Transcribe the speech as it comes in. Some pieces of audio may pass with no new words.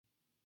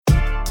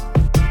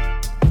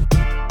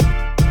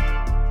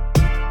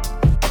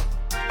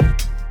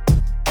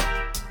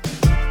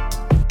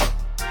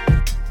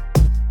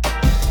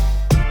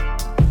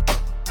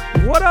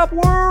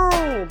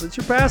It's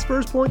your past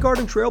first point guard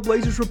and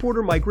Trailblazers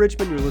reporter, Mike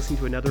Richman. You're listening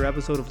to another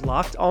episode of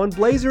Locked On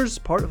Blazers,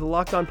 part of the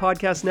Locked On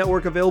Podcast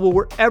Network, available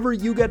wherever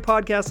you get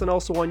podcasts and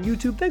also on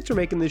YouTube. Thanks for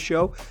making this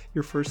show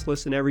your first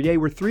listen every day.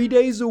 We're 3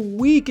 days a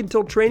week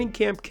until training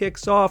camp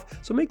kicks off,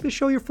 so make this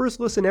show your first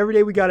listen every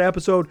day. We got an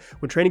episode.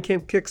 When training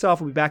camp kicks off,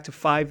 we'll be back to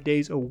 5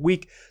 days a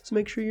week, so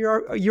make sure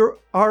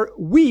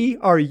we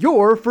are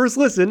your first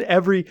listen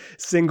every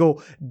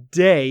single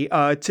day.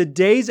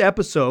 Today's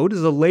episode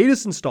is the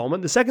latest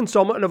installment, the second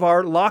installment of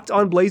our Locked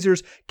On Blazers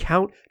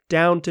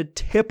countdown to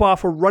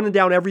tip-off. We're running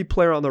down every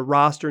player on the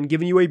roster and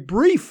giving you a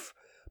brief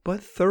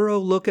but thorough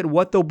look at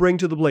what they'll bring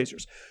to the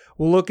Blazers.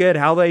 We'll look at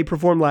how they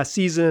performed last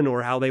season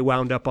or how they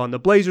wound up on the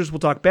Blazers. We'll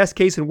talk best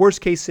case and worst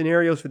case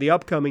scenarios for the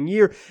upcoming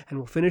year, and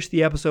we'll finish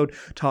the episode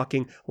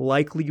talking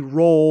likely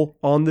role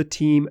on the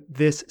team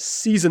this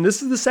season.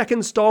 This is the second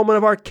installment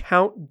of our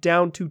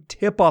countdown to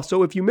tip-off.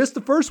 So if you missed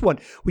the first one,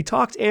 we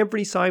talked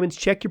Anthony Simons.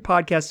 Check your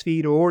podcast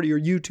feed or your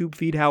YouTube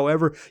feed,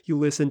 however you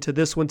listen to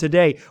this one.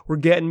 Today, we're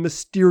getting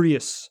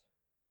mysterious.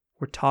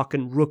 We're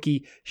talking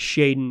rookie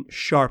Shaedon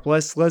Sharpe.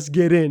 Let's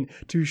get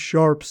into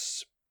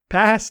Sharpe's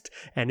past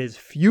and his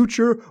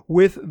future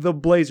with the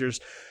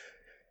Blazers.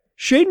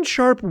 Shaedon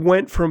Sharpe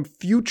went from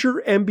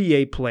future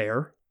NBA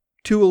player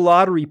to a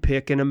lottery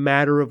pick in a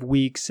matter of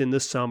weeks in the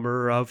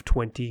summer of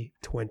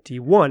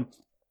 2021.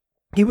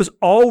 He was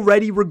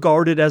already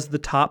regarded as the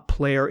top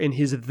player in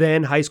his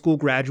then high school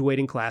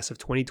graduating class of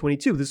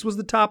 2022. This was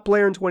the top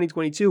player in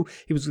 2022.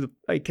 He was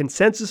a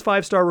consensus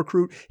 5-star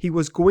recruit. He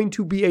was going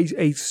to be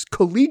a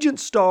collegiate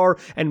star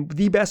and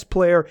the best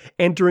player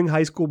entering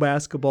high school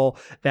basketball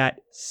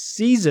that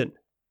season,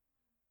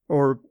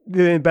 or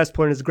the best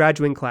player in his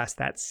graduating class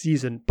that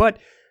season. But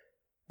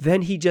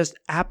then he just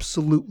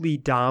absolutely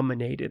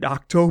dominated.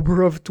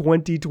 October of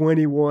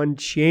 2021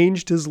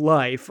 changed his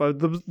life.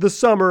 The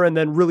summer and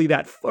then really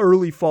that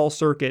early fall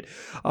circuit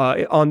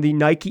on the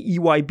Nike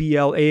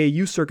EYBL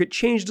AAU circuit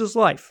changed his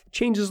life.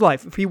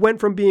 If he went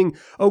from being,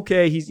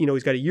 okay, he's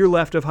got a year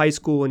left of high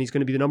school and he's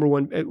going to be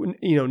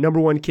the number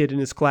one kid in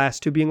his class,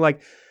 to being like,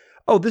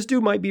 oh, this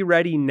dude might be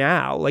ready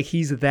now. Like,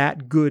 he's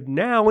that good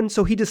now. And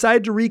so he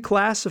decided to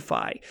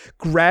reclassify,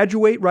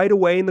 graduate right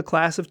away in the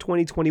class of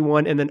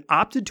 2021, and then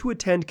opted to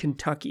attend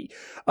Kentucky.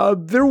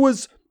 When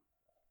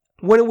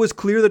it was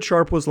clear that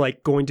Sharpe was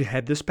going to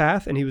head this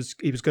path and he was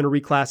going to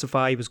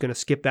reclassify, he was going to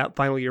skip that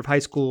final year of high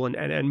school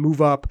and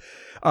move up,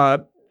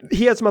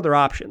 he had some other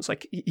options.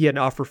 Like, he had an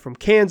offer from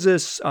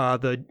Kansas.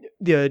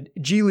 The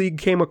G League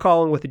came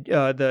a-calling with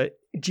the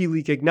G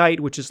League Ignite,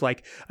 which is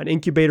like an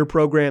incubator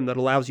program that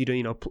allows you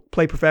to,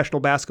 play professional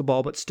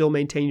basketball, but still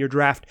maintain your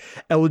draft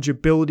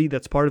eligibility.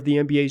 That's part of the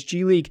NBA's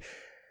G League.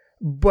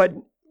 But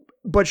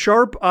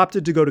Sharpe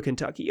opted to go to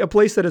Kentucky, a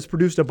place that has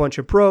produced a bunch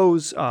of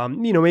pros,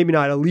 maybe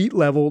not elite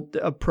level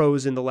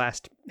pros in the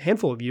last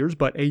handful of years,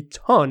 but a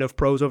ton of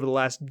pros over the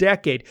last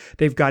decade.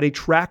 They've got a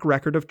track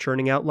record of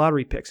churning out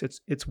lottery picks.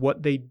 It's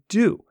what they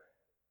do.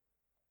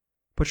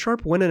 But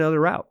Sharpe went another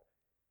route.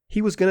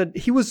 He was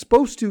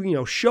supposed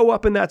to, show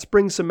up in that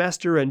spring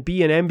semester and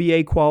be an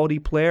NBA quality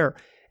player.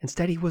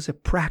 Instead, he was a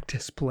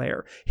practice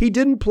player. He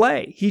didn't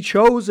play. He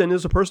chose, and it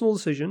was a personal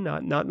decision,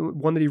 not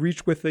one that he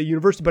reached with the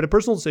university, but a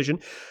personal decision,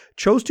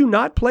 chose to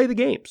not play the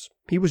games.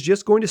 He was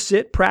just going to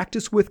sit,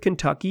 practice with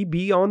Kentucky,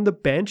 be on the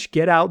bench,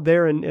 get out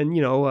there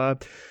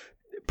and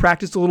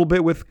practice a little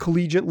bit with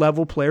collegiate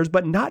level players,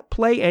 but not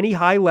play any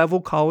high level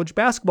college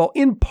basketball,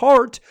 in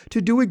part to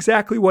do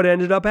exactly what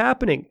ended up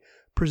happening.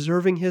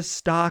 Preserving his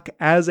stock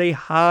as a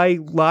high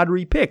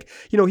lottery pick.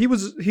 He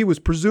was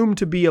presumed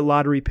to be a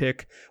lottery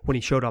pick when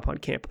he showed up on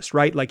campus,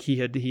 right? Like he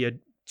had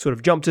sort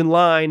of jumped in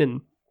line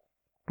and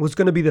was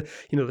going to be the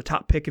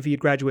top pick if he had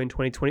graduated in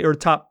 2020, or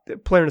top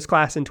player in his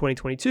class in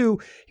 2022.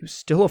 He was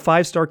still a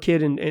 5-star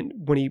kid, and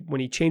when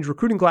he changed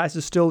recruiting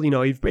classes, still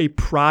a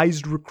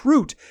prized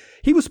recruit.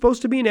 He was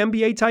supposed to be an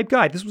NBA type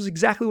guy. This was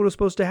exactly what was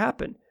supposed to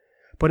happen.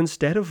 But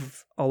instead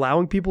of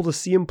allowing people to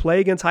see him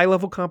play against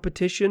high-level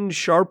competition,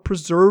 Sharpe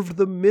preserved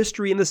the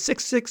mystery, and the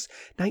 6'6",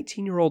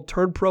 19-year-old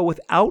turned pro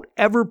without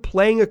ever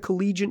playing a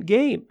collegiate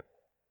game.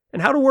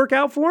 And how did it work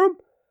out for him?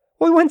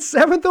 Well, he went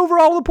 7th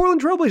overall with the Portland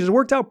Trailblazers. It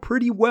worked out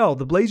pretty well.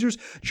 The Blazers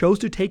chose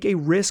to take a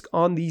risk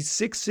on the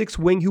 6'6"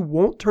 wing who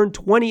won't turn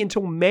 20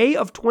 until May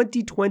of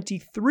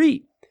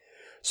 2023.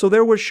 So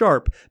there was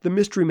Sharpe, the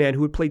mystery man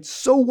who had played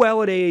so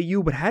well at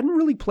AAU but hadn't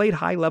really played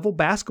high-level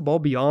basketball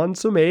beyond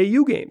some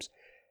AAU games.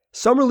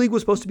 Summer League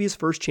was supposed to be his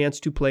first chance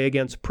to play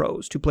against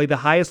pros, to play the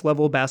highest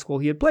level of basketball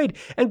he had played,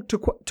 and to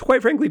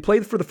quite frankly play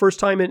for the first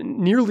time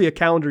in nearly a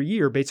calendar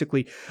year,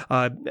 basically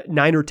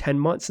 9 or 10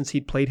 months since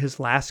he'd played his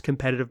last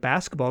competitive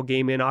basketball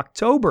game in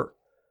October.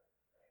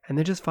 And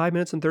then just 5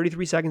 minutes and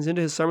 33 seconds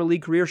into his Summer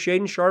League career,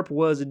 Shaedon Sharpe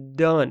was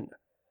done.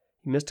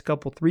 He missed a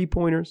couple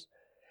three-pointers.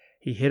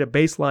 He hit a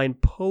baseline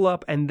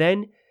pull-up, and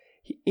then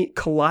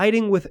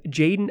colliding with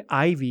Jaden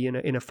Ivey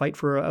in a fight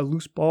for a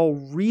loose ball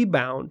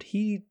rebound,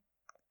 he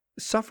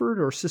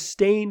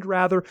sustained a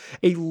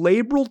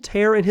labral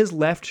tear in his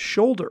left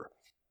shoulder.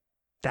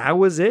 That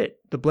was it.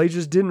 The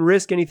Blazers didn't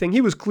risk anything.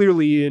 He was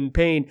clearly in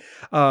pain,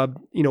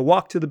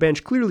 walked to the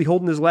bench, clearly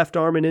holding his left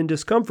arm and in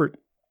discomfort.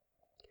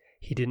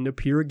 He didn't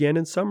appear again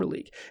in Summer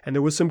League. And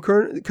there was some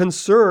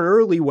concern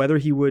early whether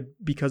he would,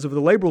 because of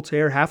the labral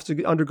tear, have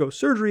to undergo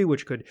surgery,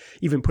 which could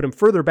even put him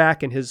further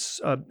back in his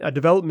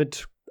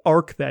development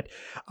arc that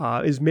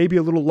is maybe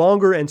a little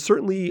longer and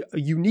certainly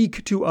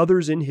unique to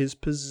others in his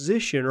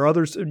position,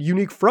 or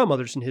unique from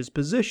others in his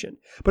position.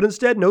 But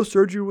instead, no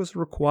surgery was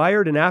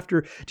required, and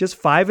after just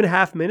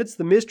 5.5 minutes,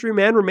 the mystery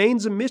man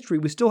remains a mystery.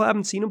 We still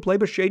haven't seen him play,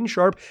 but Shaedon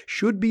Sharpe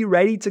should be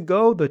ready to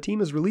go. The team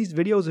has released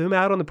videos of him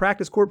out on the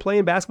practice court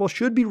playing basketball,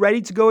 should be ready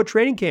to go at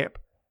training camp.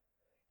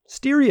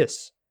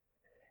 Mysterious.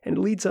 And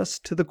it leads us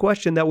to the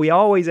question that we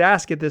always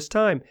ask at this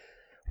time.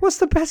 What's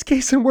the best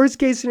case and worst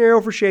case scenario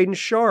for Shaedon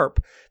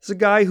Sharpe? It's a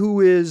guy who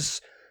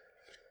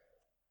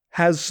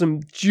has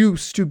some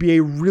juice to be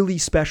a really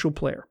special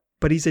player,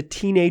 but he's a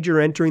teenager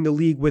entering the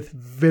league with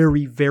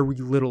very, very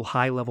little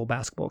high-level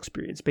basketball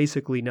experience,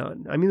 basically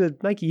none. I mean, the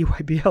Nike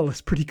EYBL is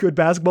pretty good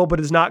basketball,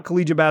 but it's not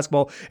collegiate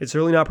basketball. It's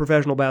certainly not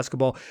professional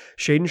basketball.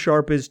 Shaedon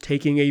Sharpe is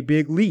taking a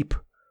big leap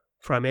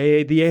from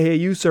the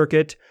AAU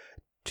circuit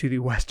to the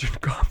Western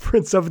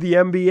Conference of the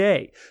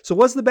NBA. So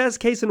what's the best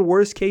case and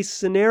worst case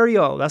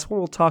scenario? That's what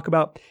we'll talk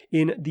about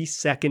in the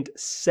second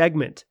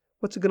segment.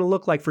 What's it going to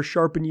look like for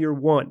Sharpe in year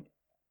one?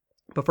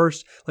 But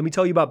first, let me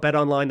tell you about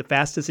BetOnline, the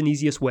fastest and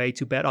easiest way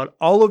to bet on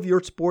all of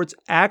your sports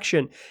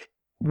action.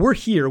 We're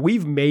here.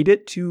 We've made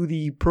it to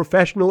the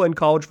professional and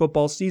college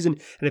football season.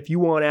 And if you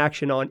want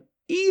action on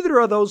either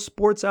of those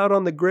sports out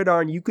on the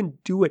gridiron, you can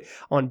do it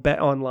on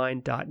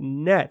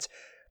betonline.net.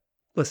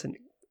 Listen,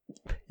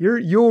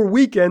 your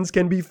weekends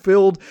can be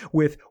filled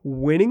with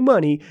winning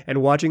money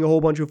and watching a whole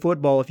bunch of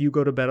football if you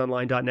go to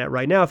betonline.net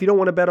right now. If you don't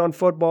want to bet on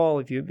football,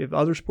 if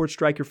other sports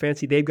strike your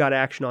fancy, they've got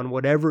action on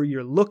whatever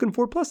you're looking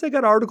for. Plus, they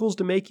got articles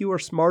to make you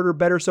smarter,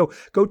 better. So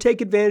go take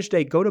advantage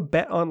today. Go to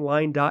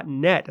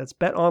betonline.net. That's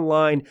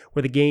betonline,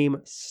 where the game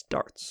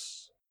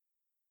starts.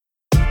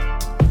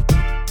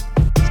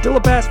 Still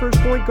a pass first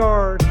point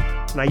guard.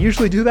 And I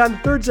usually do that in the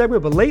third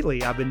segment, but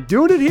lately I've been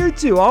doing it here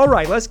too. All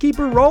right, let's keep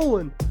it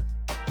rolling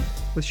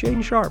with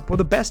Shaedon Sharpe. Well,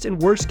 the best and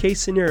worst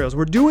case scenarios.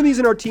 We're doing these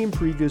in our team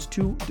previews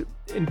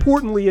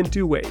importantly in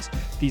two ways.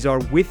 These are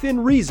within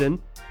reason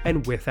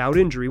and without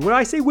injury. When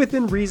I say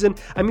within reason,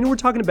 I mean we're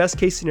talking best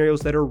case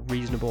scenarios that are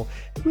reasonable.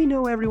 We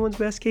know everyone's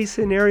best case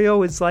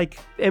scenario is like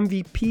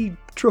MVP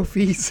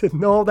trophies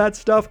and all that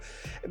stuff.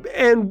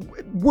 And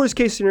worst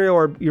case scenario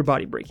are your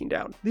body breaking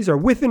down. These are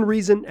within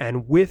reason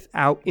and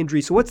without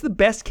injury. So what's the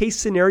best case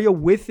scenario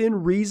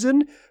within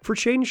reason for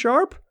Shaedon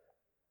Sharpe?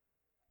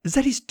 Is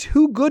that he's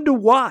too good to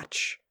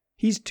watch.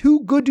 He's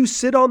too good to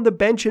sit on the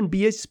bench and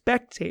be a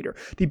spectator.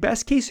 The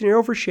best case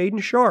scenario for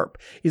Shaedon Sharpe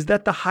is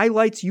that the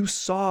highlights you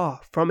saw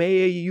from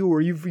AAU or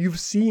you've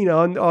seen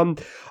on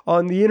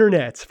the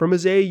internet from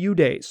his AAU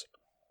days,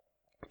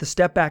 the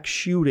step back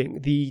shooting,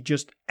 the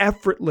just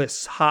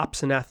effortless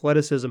hops and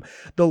athleticism,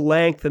 the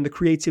length and the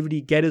creativity,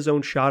 get his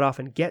own shot off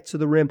and get to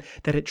the rim,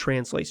 that it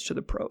translates to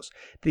the pros.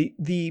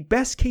 The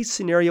best case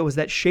scenario is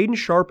that Shaedon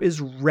Sharpe is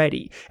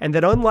ready, and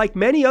that unlike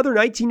many other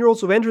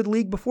 19-year-olds who've entered the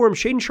league before him,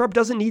 Shaedon Sharpe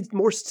doesn't need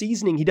more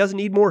seasoning. He doesn't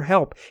need more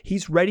help.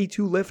 He's ready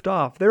to lift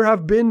off. There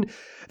have been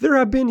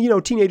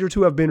teenagers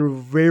who have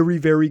been very,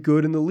 very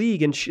good in the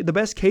league, and the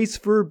best case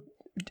for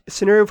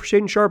scenario for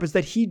Shaedon Sharpe is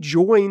that he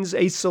joins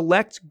a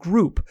select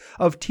group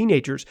of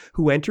teenagers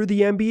who enter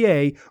the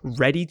NBA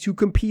ready to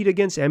compete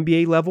against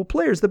NBA level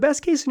players. The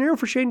best case scenario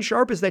for Shaedon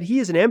Sharpe is that he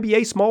is an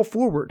NBA small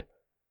forward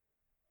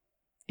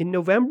in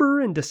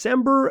November and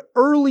December,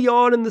 early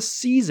on in the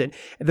season.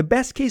 And the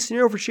best case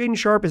scenario for Shaedon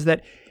Sharpe is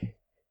that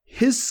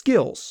his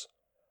skills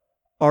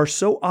are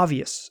so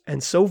obvious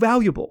and so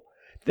valuable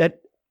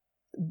that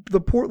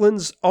the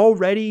Portland's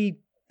already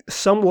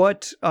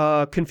somewhat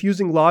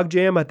confusing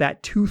logjam at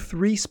that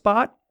 2-3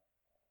 spot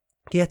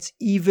gets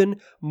even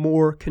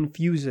more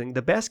confusing.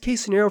 The best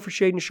case scenario for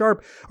Shaedon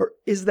Sharpe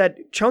is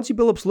that Chauncey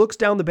Billups looks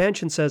down the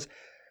bench and says,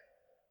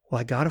 well,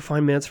 I got to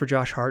find minutes for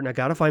Josh Hart, and I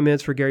got to find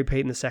minutes for Gary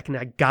Payton II.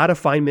 I got to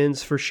find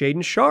minutes for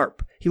Shaedon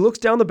Sharpe. He looks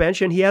down the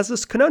bench and he has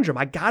this conundrum.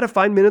 I got to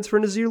find minutes for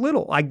Nasir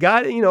Little.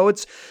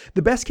 It's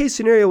the best case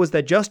scenario is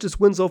that Justice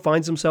Winslow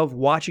finds himself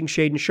watching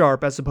Shaedon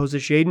Sharpe as opposed to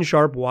Shaedon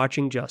Sharpe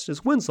watching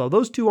Justice Winslow.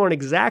 Those two aren't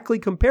exactly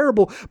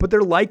comparable, but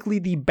they're likely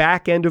the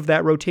back end of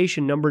that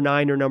rotation, number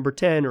 9 or number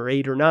 10 or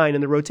 8 or 9 in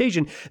the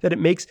rotation, that it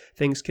makes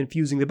things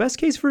confusing. The best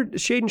case for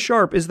Shaedon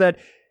Sharpe is that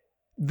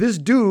this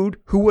dude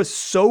who was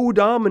so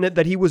dominant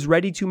that he was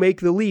ready to make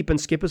the leap and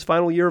skip his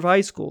final year of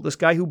high school, this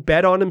guy who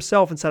bet on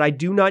himself and said, I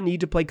do not need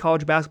to play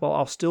college basketball,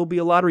 I'll still be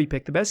a lottery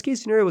pick. The best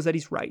case scenario is that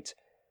he's right.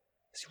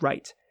 He's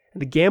right.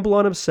 And the gamble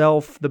on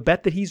himself, the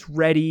bet that he's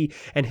ready,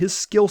 and his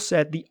skill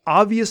set, the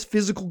obvious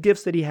physical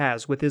gifts that he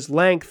has with his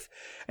length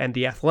and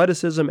the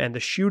athleticism and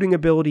the shooting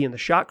ability and the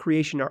shot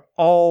creation are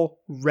all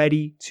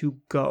ready to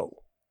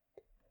go.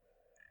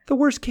 The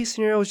worst case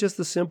scenario is just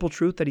the simple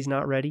truth that he's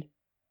not ready.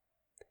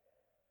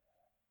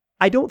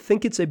 I don't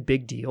think it's a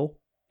big deal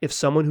if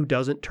someone who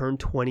doesn't turn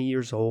 20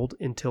 years old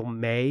until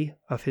May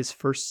of his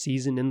first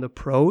season in the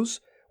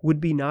pros would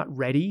be not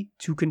ready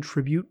to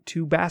contribute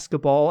to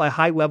basketball, a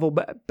high-level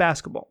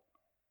basketball.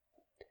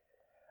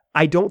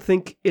 I don't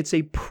think it's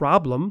a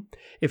problem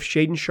if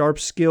Shaedon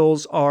Sharpe's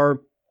skills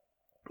are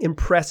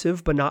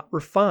impressive but not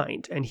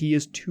refined, and he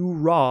is too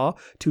raw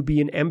to be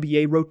an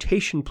NBA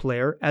rotation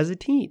player as a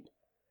teen.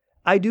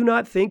 I do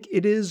not think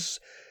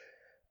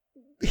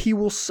he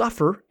will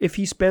suffer if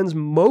he spends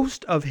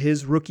most of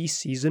his rookie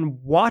season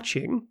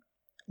watching,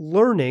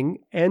 learning,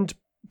 and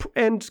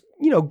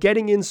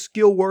getting in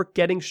skill work,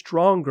 getting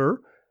stronger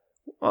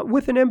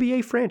with an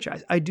NBA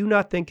franchise. I do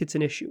not think it's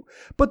an issue.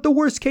 But the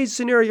worst case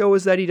scenario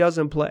is that he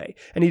doesn't play,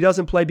 and he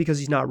doesn't play because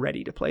he's not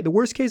ready to play. The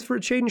worst case for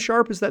Shaedon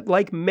Sharpe is that,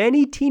 like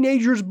many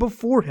teenagers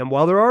before him,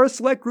 while there are a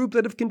select group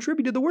that have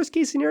contributed, the worst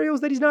case scenario is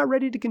that he's not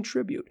ready to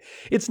contribute.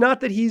 It's not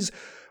that he's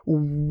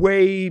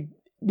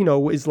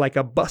is like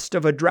a bust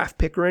of a draft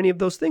pick or any of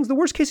those things. The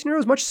worst case scenario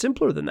is much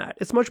simpler than that.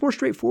 It's much more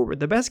straightforward.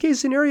 The worst case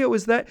scenario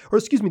is that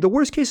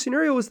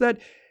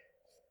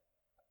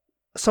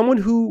someone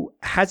who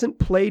hasn't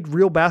played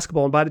real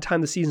basketball, and by the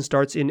time the season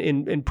starts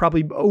in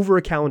probably over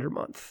a calendar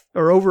month,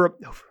 or over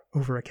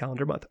a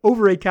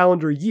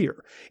calendar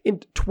year,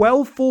 in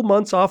 12 full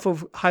months off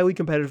of highly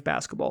competitive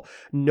basketball,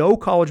 no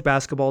college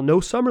basketball, no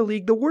summer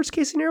league, the worst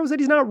case scenario is that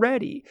he's not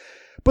ready.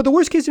 But the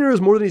worst case scenario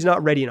is more than he's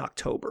not ready in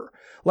October.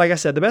 Like I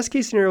said, the best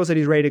case scenario is that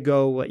he's ready to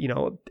go,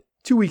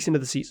 2 weeks into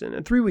the season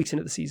and 3 weeks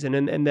into the season,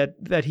 and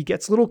that he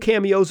gets little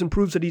cameos and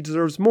proves that he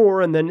deserves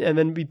more. And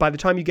then by the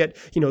time you get,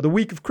 the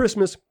week of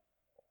Christmas,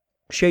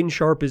 Shaedon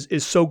Sharpe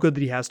is so good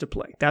that he has to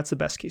play. That's the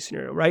best case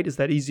scenario, right? Is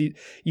that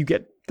you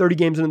get 30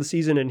 games into the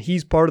season and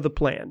he's part of the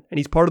plan. And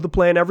he's part of the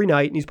plan every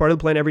night. And he's part of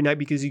the plan every night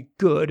because he's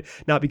good,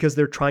 not because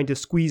they're trying to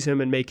squeeze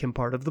him and make him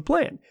part of the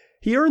plan.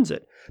 He earns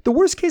it. The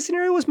worst case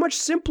scenario is much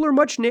simpler,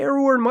 much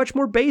narrower, and much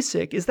more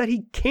basic, is that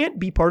he can't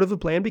be part of the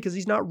plan because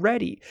he's not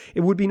ready.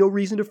 It would be no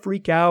reason to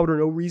freak out or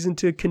no reason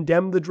to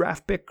condemn the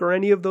draft pick or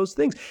any of those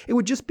things. It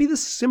would just be the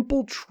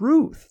simple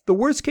truth. The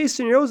worst case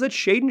scenario is that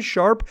Shaedon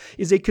Sharpe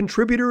is a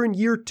contributor in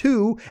year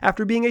 2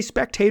 after being a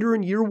spectator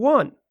in year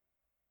 1.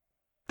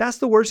 That's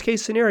the worst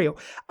case scenario.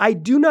 I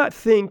do not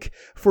think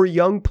for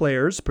young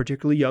players,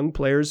 particularly young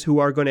players who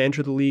are going to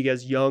enter the league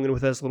as young and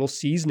with as little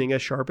seasoning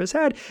as Sharpe has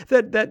had,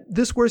 that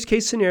this worst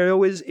case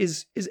scenario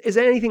is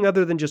anything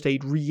other than just a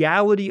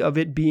reality of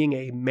it being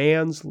a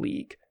man's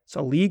league. It's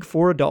a league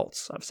for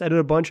adults. I've said it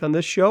a bunch on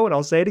this show, and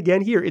I'll say it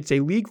again here. It's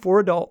a league for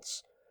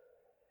adults.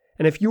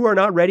 And if you are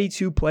not ready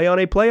to play on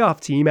a playoff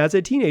team as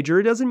a teenager,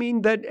 it doesn't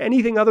mean that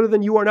anything other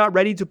than you are not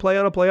ready to play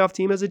on a playoff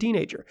team as a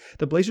teenager.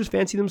 The Blazers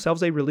fancy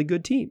themselves a really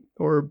good team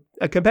or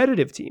a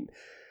competitive team.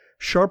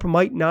 Sharpe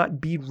might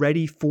not be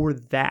ready for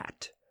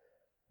that,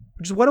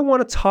 which is what I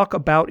want to talk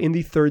about in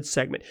the third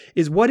segment,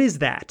 is what is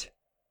that?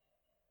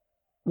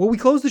 What we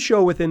close the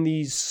show with in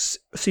these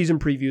season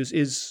previews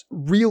is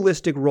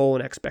realistic role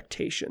and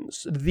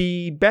expectations.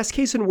 The best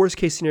case and worst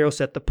case scenario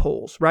set the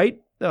polls, right?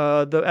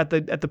 At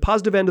the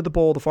positive end of the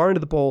poll, the far end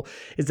of the poll,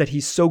 is that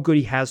he's so good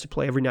he has to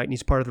play every night and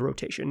he's part of the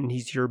rotation. And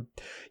he's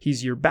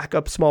your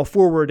backup small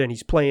forward, and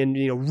he's playing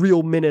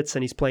real minutes,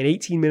 and he's playing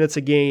 18 minutes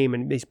a game,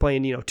 and he's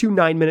playing 2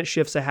 9-minute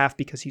shifts a half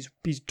because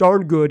he's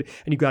darn good,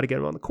 and you got to get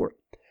him on the court.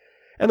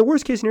 And the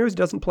worst case scenario is he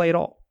doesn't play at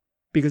all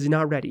because he's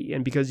not ready,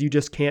 and because you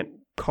just can't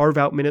carve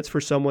out minutes for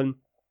someone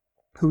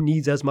who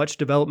needs as much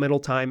developmental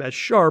time as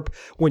Sharpe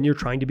when you're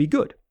trying to be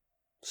good.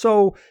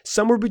 So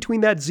somewhere between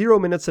that 0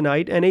 minutes a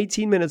night and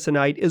 18 minutes a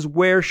night is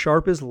where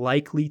Sharpe is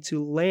likely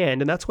to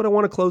land. And that's what I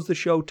want to close the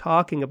show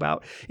talking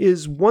about,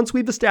 is once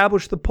we've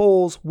established the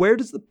polls, where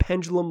does the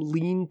pendulum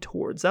lean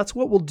towards? That's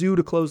what we'll do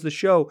to close the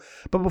show.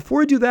 But before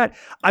we do that,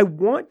 I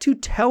want to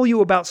tell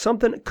you about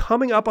something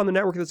coming up on the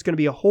network that's going to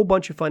be a whole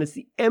bunch of fun. It's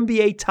the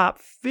NBA Top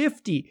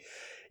 50.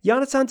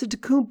 Giannis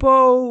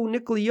Antetokounmpo,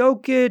 Nikola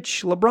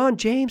Jokic, LeBron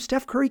James,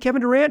 Steph Curry,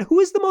 Kevin Durant.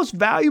 Who is the most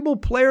valuable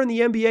player in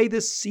the NBA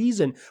this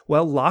season?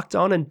 Well, Locked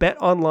On and Bet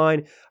Online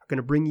are going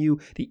to bring you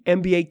the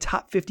NBA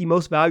Top 50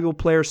 Most Valuable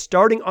Players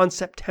starting on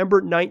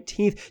September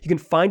 19th. You can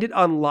find it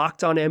on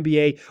Locked On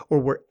NBA or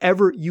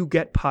wherever you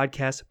get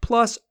podcasts,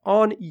 plus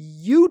on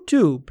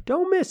YouTube.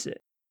 Don't miss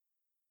it.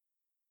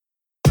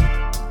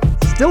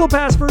 Still a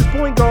pass first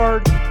point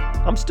guard.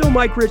 I'm still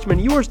Mike Richman.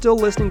 You are still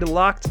listening to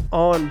Locked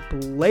On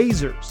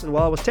Blazers. And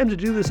while I was tempted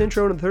to do this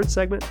intro in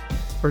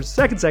the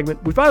second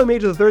segment, we finally made it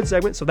to the third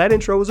segment, so that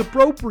intro was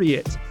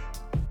appropriate.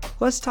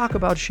 Let's talk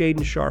about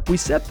Shaedon Sharpe. We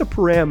set the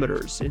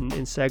parameters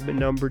in segment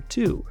number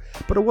 2.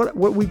 But what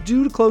we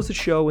do to close the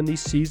show in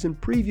these season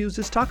previews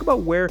is talk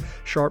about where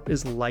Sharpe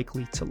is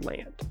likely to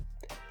land.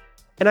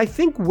 And I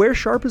think where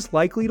Sharpe is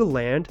likely to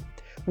land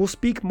will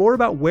speak more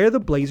about where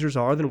the Blazers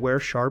are than where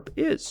Sharpe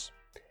is.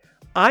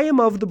 I am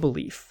of the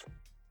belief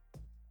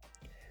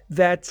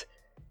that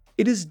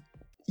it is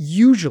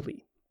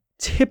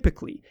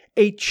typically,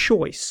 a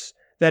choice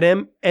that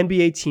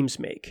NBA teams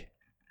make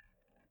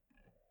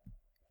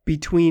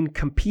between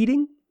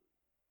competing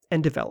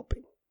and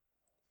developing.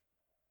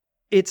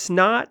 It's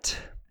not,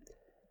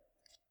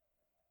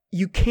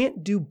 you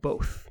can't do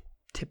both,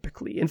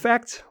 typically. In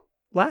fact,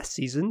 last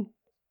season,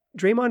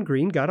 Draymond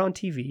Green got on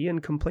TV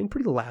and complained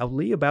pretty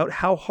loudly about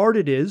how hard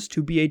it is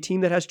to be a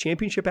team that has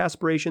championship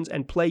aspirations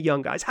and play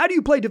young guys. How do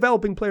you play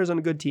developing players on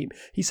a good team?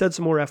 He said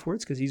some more F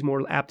words because he's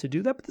more apt to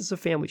do that, but this is a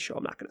family show.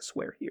 I'm not going to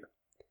swear here.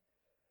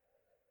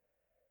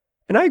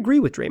 And I agree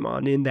with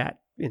Draymond in that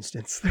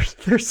instance.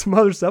 There's some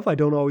other stuff I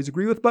don't always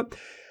agree with, but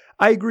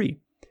I agree.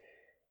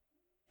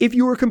 If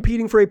you were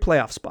competing for a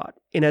playoff spot,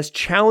 and as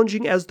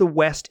challenging as the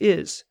West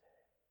is,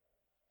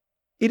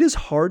 it is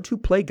hard to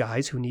play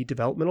guys who need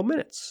developmental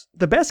minutes.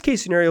 The best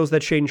case scenario is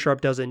that Shaedon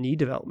Sharpe doesn't need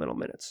developmental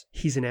minutes.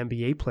 He's an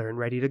NBA player and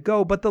ready to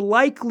go, but the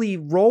likely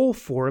role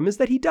for him is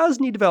that he does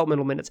need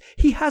developmental minutes.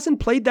 He hasn't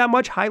played that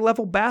much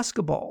high-level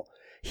basketball.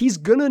 He's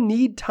gonna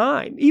need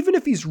time, even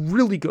if he's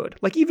really good.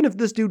 Like, even if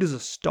this dude is a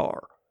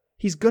star,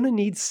 he's gonna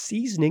need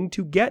seasoning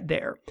to get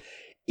there.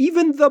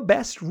 Even the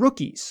best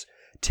rookies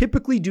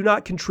typically do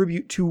not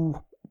contribute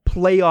to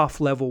playoff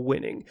level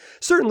winning.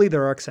 Certainly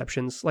there are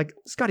exceptions, like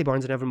Scottie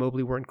Barnes and Evan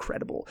Mobley were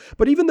incredible,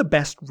 but even the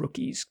best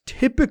rookies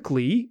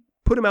typically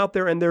put them out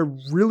there and they're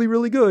really,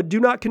 really good, do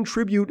not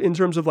contribute in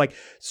terms of like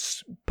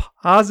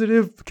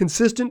positive,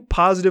 consistent,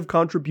 positive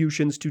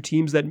contributions to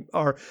teams that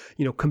are,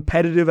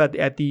 competitive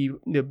at the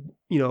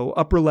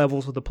upper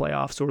levels of the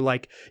playoffs or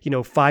like,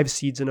 5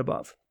 seeds and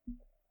above.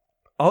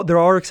 There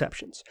are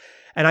exceptions.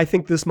 And I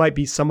think this might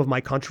be some of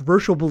my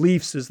controversial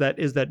beliefs is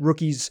that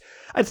rookies,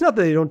 it's not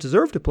that they don't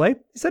deserve to play,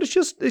 it's that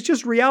it's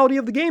just reality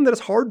of the game that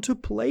it's hard to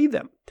play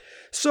them.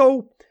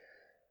 So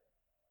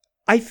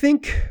I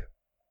think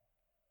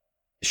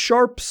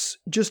Sharpe's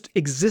just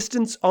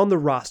existence on the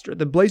roster,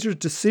 the Blazers'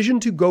 decision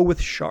to go with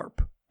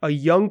Sharpe, a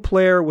young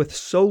player with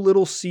so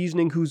little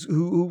seasoning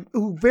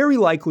who very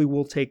likely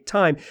will take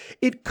time,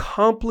 it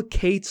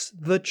complicates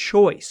the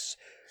choice.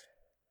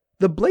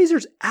 The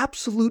Blazers'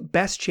 absolute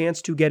best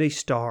chance to get a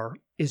star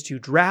is to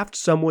draft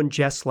someone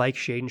just like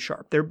Shaedon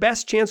Sharpe. Their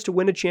best chance to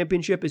win a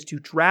championship is to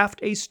draft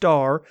a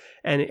star,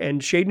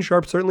 and Shaedon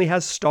Sharpe certainly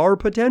has star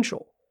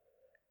potential.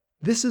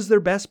 This is their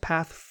best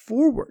path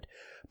forward.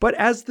 But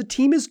as the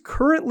team is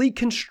currently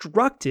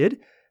constructed,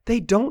 they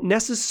don't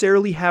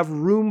necessarily have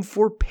room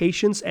for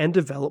patience and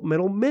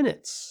developmental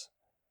minutes.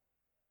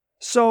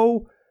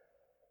 So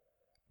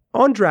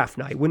on draft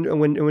night,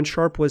 when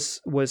Sharpe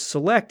was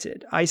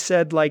selected, I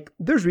said,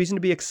 there's reason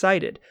to be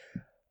excited.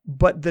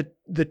 But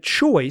the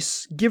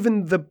choice,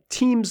 given the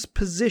team's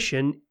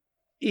position,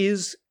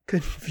 is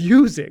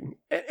confusing.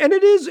 And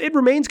it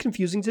remains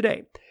confusing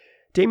today.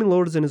 Damian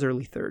Lillard is in his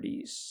early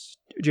 30s.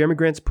 Jeremy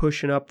Grant's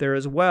pushing up there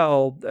as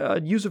well.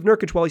 Jusuf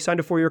Nurkic, while he signed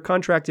a 4-year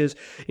contract, is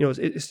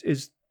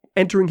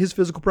entering his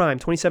physical prime,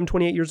 27,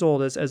 28 years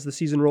old as the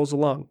season rolls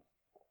along.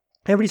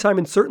 Anthony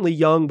Simon, certainly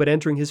young, but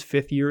entering his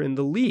 5th year in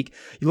the league.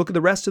 You look at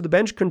the rest of the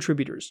bench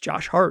contributors.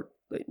 Josh Hart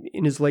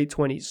in his late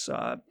 20s.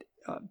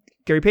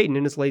 Gary Payton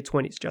in his late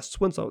 20s. Justice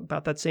Winslow,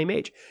 about that same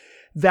age.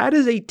 This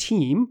is a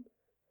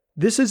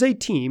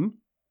team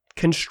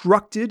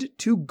constructed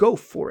to go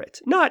for it.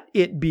 Not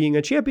it being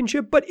a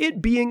championship, but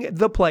it being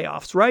the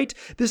playoffs, right?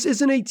 This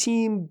isn't a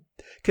team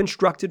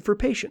constructed for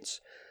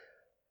patience.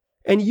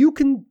 And you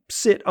can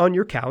sit on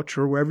your couch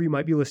or wherever you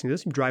might be listening to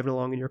this. You're driving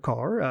along in your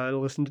car,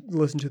 listen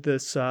to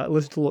this,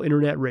 listen to a little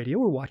internet radio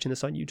or watching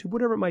this on YouTube,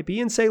 whatever it might be,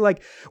 and say well,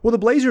 the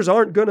Blazers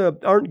aren't gonna,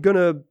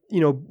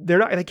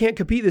 they can't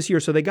compete this year,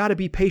 so they got to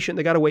be patient.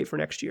 They got to wait for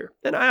next year.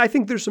 And I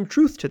think there's some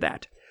truth to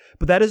that.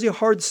 But that is a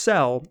hard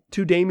sell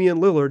to Damian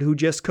Lillard, who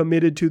just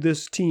committed to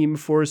this team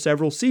for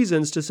several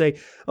seasons, to say,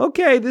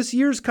 okay, this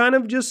year's kind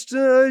of just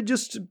a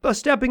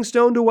stepping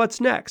stone to what's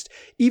next.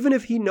 Even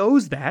if he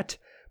knows that,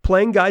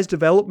 playing guys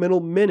developmental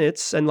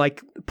minutes and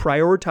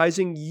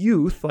prioritizing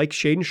youth, like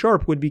Shaedon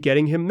Sharpe would be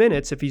getting him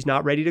minutes if he's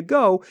not ready to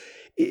go,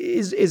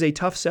 is a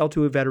tough sell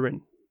to a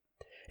veteran.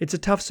 It's a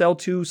tough sell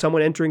to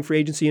someone entering free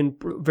agency and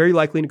very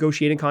likely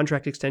negotiating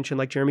contract extension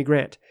like Jeremy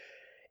Grant.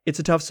 It's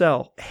a tough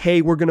sell.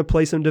 Hey, we're going to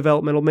play some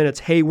developmental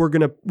minutes. Hey,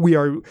 we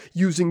are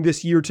using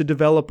this year to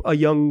develop a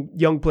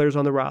young players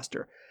on the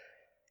roster.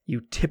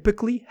 You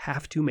typically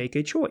have to make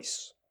a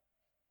choice.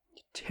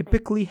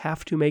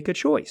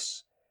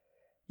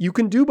 You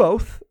can do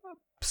both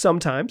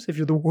sometimes if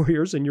you're the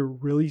Warriors and you're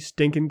really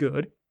stinking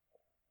good.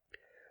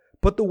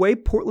 But the way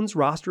Portland's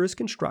roster is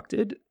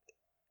constructed,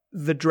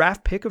 the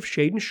draft pick of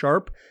Shaedon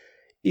Sharpe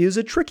is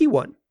a tricky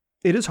one.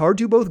 It is hard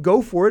to both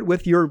go for it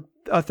with your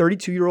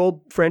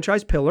 32-year-old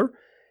franchise pillar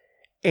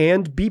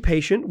and be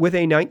patient with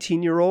a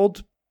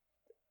 19-year-old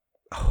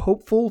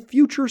hopeful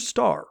future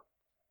star.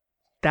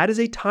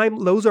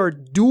 Those are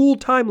dual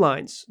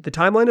timelines, the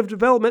timeline of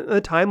development and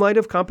the timeline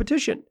of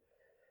competition.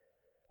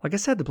 Like I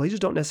said, the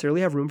Blazers don't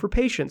necessarily have room for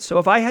patience. So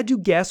if I had to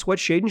guess what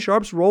Shaedon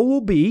Sharpe's role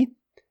will be,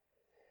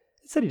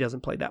 I said he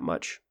doesn't play that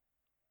much.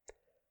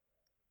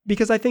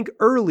 Because I think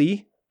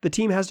early, the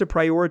team has to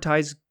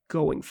prioritize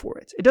going for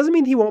it. It doesn't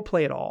mean he won't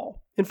play at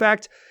all. In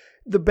fact,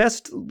 the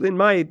best, in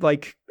my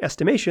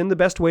estimation, the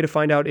best way to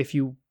find out if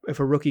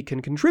a rookie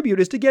can contribute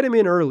is to get him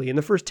in early. In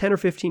the first 10 or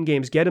 15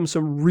 games, get him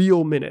some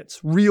real minutes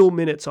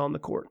on the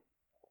court.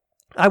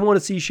 I want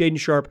to see Shaedon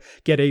Sharpe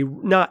get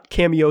not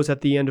cameos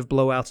at the end of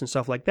blowouts and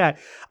stuff like that.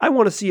 I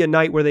want to see a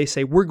night where they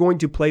say, we're going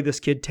to play this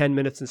kid 10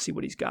 minutes and see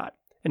what he's got.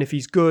 And if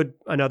he's good,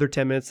 another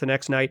 10 minutes the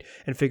next night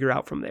and figure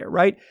out from there,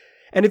 right?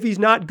 And if he's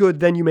not good,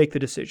 then you make the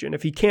decision.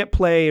 If he can't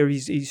play or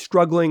he's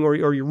struggling or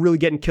you're really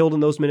getting killed in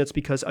those minutes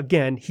because,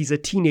 again, he's a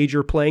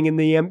teenager playing in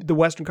the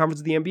Western Conference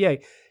of the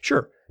NBA,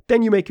 sure,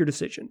 then you make your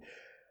decision.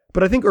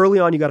 But I think early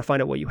on, you got to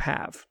find out what you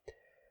have.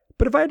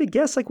 But if I had to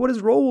guess like what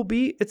his role will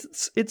be,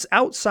 it's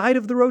outside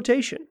of the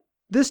rotation.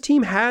 This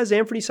team has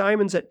Anthony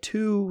Simons at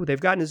 2. They've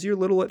got Nassir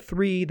Little at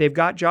 3. They've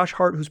got Josh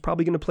Hart, who's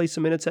probably going to play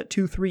some minutes at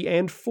 2, 3,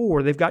 and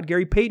 4. They've got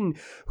Gary Payton,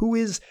 who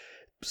is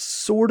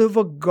sort of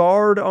a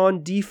guard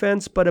on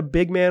defense, but a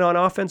big man on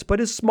offense, but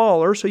is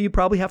smaller, so you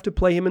probably have to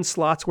play him in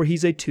slots where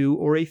he's a 2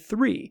 or a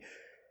 3.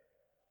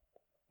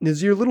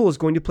 Nassir Little is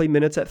going to play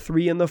minutes at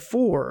 3 and the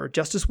 4.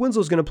 Justice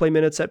Winslow is going to play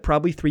minutes at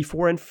probably 3,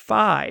 4, and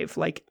 5.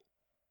 Like,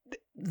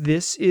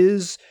 this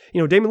is,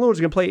 Damian Lillard is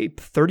going to play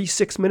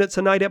 36 minutes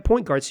a night at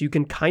point guard, so you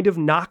can kind of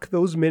knock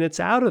those minutes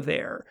out of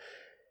there.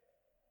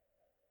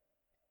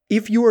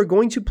 If you are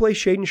going to play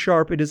Shaedon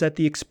Sharpe, it is at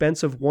the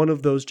expense of one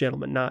of those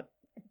gentlemen, not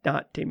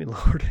Damian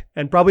Lillard,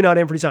 and probably not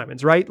Anthony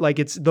Simons, right? Like,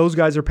 those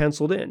guys are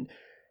penciled in.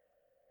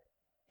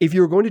 If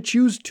you're going to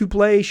choose to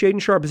play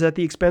Shaedon Sharpe, it's at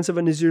the expense of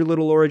a Nassir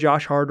Little or a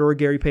Josh Hart or a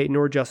Gary Payton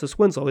or a Justice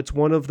Winslow. It's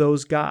one of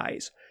those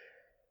guys.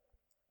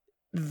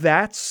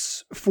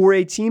 That's for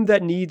a team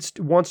that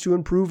wants to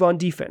improve on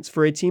defense,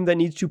 for a team that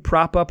needs to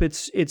prop up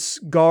its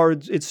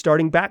guards, its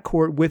starting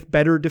backcourt with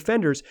better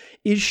defenders.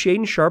 Is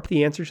Shaedon Sharpe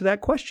the answer to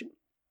that question?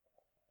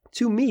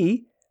 To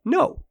me,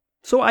 no.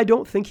 So I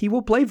don't think he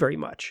will play very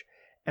much.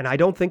 And I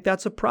don't think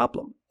that's a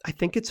problem. I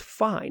think it's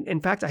fine.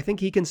 In fact, I think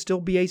he can still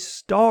be a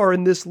star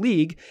in this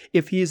league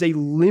if he is a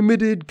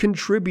limited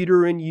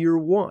contributor in year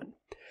 1.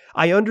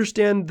 I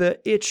understand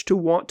the itch to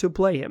want to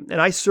play him, and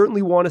I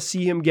certainly want to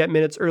see him get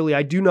minutes early.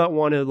 I do not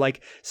want to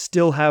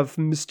still have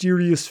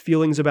mysterious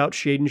feelings about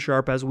Shaedon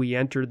Sharpe as we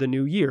enter the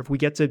new year. If we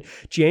get to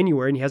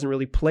January and he hasn't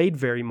really played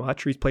very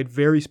much, or he's played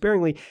very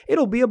sparingly,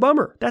 it'll be a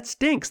bummer. That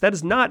stinks. That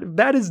is not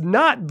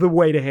the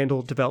way to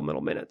handle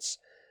developmental minutes.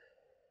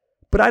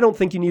 But I don't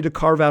think you need to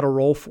carve out a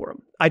role for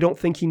him. I don't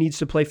think he needs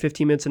to play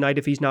 15 minutes a night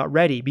if he's not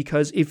ready,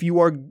 because if you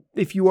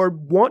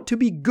want to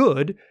be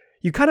good,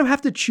 you kind of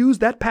have to choose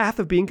that path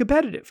of being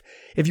competitive.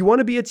 If you want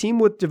to be a team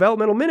with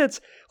developmental minutes,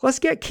 let's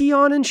get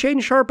Keon and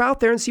Shaedon Sharpe out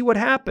there and see what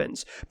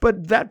happens.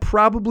 But that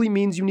probably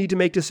means you need to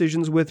make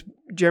decisions with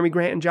Jeremy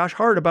Grant and Josh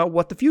Hart about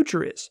what the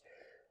future is.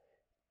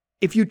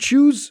 If you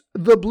choose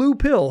the blue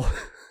pill,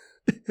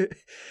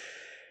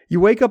 you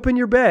wake up in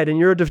your bed and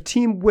you're a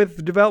team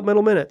with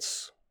developmental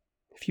minutes.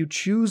 If you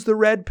choose the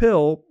red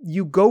pill,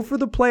 you go for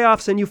the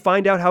playoffs and you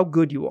find out how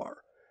good you are.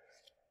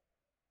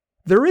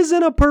 There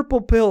isn't a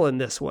purple pill in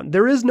this one.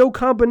 There is no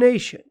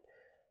combination.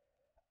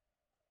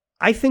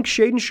 I think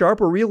Shaedon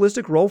Sharpe, a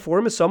realistic role for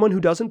him, is someone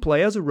who doesn't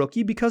play as a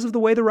rookie because of the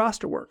way the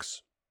roster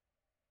works.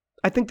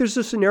 I think there's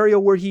a scenario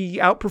where he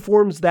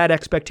outperforms that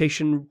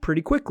expectation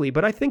pretty quickly,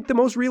 but I think the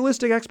most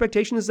realistic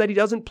expectation is that he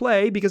doesn't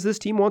play because this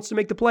team wants to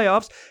make the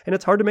playoffs, and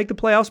it's hard to make the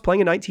playoffs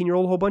playing a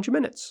 19-year-old a whole bunch of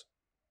minutes.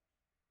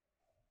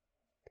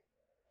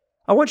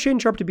 I want Shaedon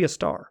Sharpe to be a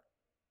star.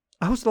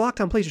 I host the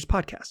Locked On Blazers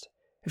podcast.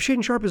 If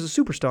Shaedon Sharpe is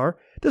a superstar,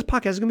 this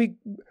podcast is going to be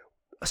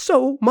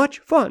so much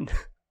fun.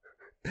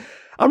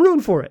 I'm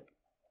rooting for it.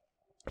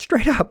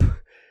 Straight up.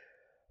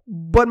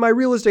 But my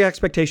realistic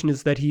expectation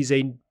is that he's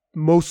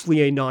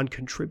mostly a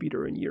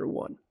non-contributor in year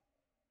 1.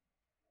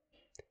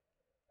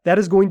 That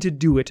is going to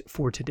do it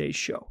for today's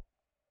show.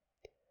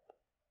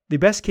 The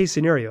best case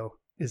scenario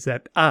is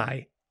that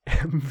I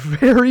am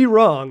very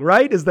wrong,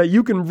 right? Is that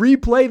you can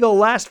replay the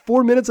last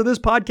 4 minutes of this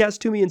podcast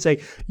to me and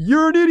say,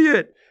 you're an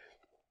idiot.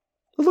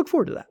 I look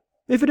forward to that.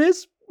 If it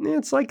is,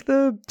 it's like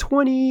the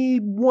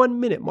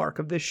 21-minute mark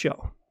of this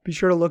show. Be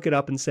sure to look it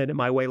up and send it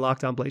my way,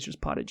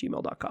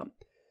 lockedonblazerspod@gmail.com.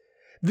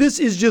 This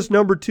is just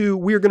number 2.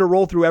 We are going to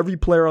roll through every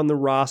player on the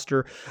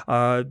roster.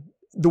 The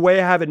way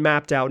I have it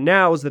mapped out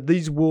now is that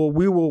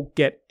we will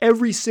get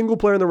every single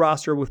player on the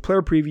roster with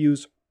player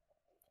previews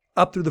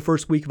up through the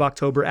first week of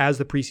October as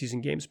the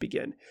preseason games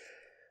begin.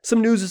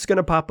 Some news is going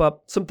to pop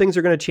up. Some things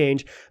are going to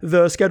change.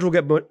 The schedule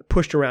will get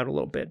pushed around a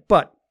little bit,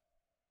 but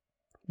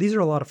these are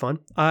a lot of fun.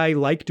 I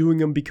like doing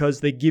them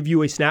because they give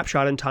you a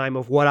snapshot in time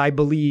of what I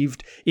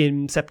believed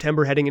in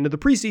September heading into the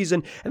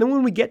preseason. And then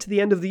when we get to the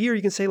end of the year,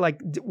 you can say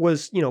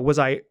was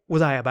I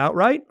about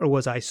right? Or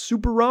was I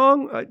super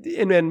wrong?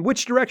 And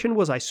which direction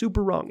was I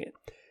super wrong in?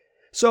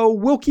 So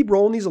we'll keep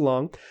rolling these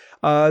along.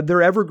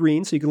 They're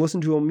evergreen, so you can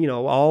listen to them,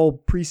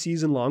 all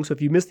preseason long. So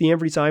if you missed the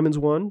Anthony Simons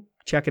one,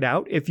 check it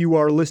out. If you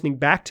are listening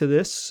back to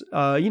this,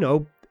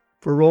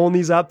 we're rolling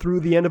these out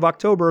through the end of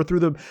October, or through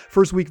the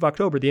first week of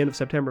October, the end of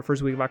September,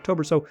 first week of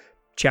October. So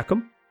check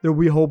them. There'll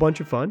be a whole bunch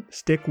of fun.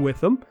 Stick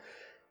with them.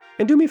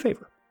 And do me a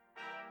favor.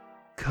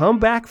 Come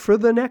back for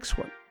the next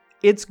one.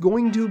 It's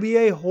going to be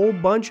a whole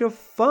bunch of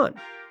fun.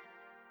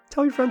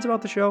 Tell your friends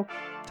about the show.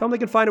 Tell them they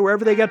can find it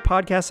wherever they get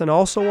podcasts and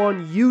also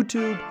on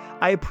YouTube.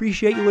 I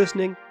appreciate you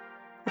listening.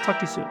 I'll talk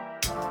to you soon.